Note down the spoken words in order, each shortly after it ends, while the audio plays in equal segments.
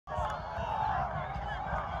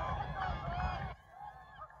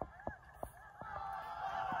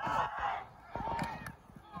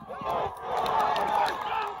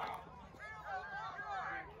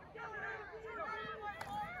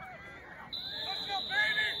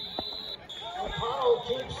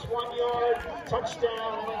keeps, 1 yard,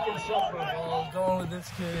 touchdown, Lincoln-Sudbury. Well, going with this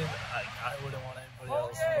kid, I wouldn't want anybody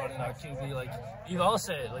else running our QB. Like, I'll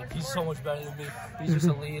say it, like, he's so much better than me. He's just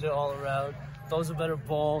a leader all around, throws a better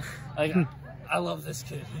ball. Like, I love this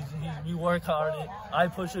kid. We work hard. I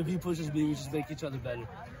push him, he pushes me. We just make each other better.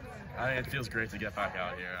 I think it feels great to get back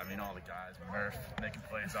out here. I mean, all the guys, Murph, making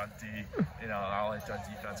plays on D, you know, I like our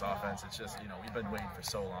defense, offense. It's just, you know, we've been waiting for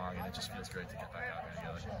so long, and it just feels great to get back out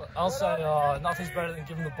here together. I'll say nothing's better than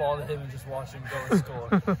giving the ball to him and just watching him go and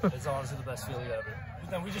score. It's honestly the best feeling ever. But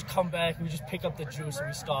then we just come back, we just pick up the juice, and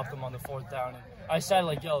we stop them on the 4th down. And I said,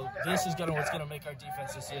 like, yo, this is what's gonna make our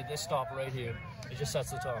defense this year. This stop right here, it just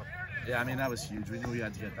sets the tone. Yeah, I mean, that was huge. We knew we had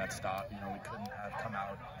to get that stop. You know, we couldn't have come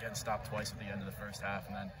out, getting stopped twice at the end of the first half,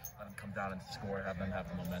 and then let them come down and score, have them have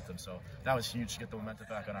the momentum. So that was huge to get the momentum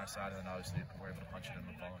back on our side, and then obviously we're able to punch it in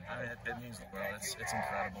the ball. I mean, it means the world. It's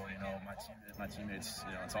incredible. You know, my teammates,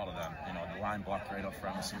 you know, it's all of them. You know, the line blocked great up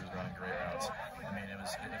front, the receivers running great routes. I mean, it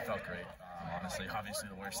felt great. Honestly, obviously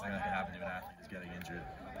the worst thing that can happen to an athlete is getting injured.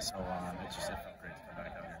 So it felt great to come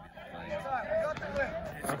back out here and be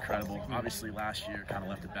it's incredible. Obviously, last year kind of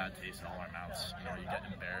left a bad taste in all our mouths. You know, you get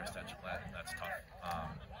embarrassed at Gillette, and that's tough.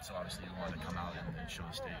 So obviously, you wanted to come out and show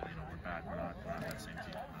the state, you know, we're back. We're not that same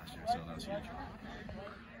team from last year, so that was huge.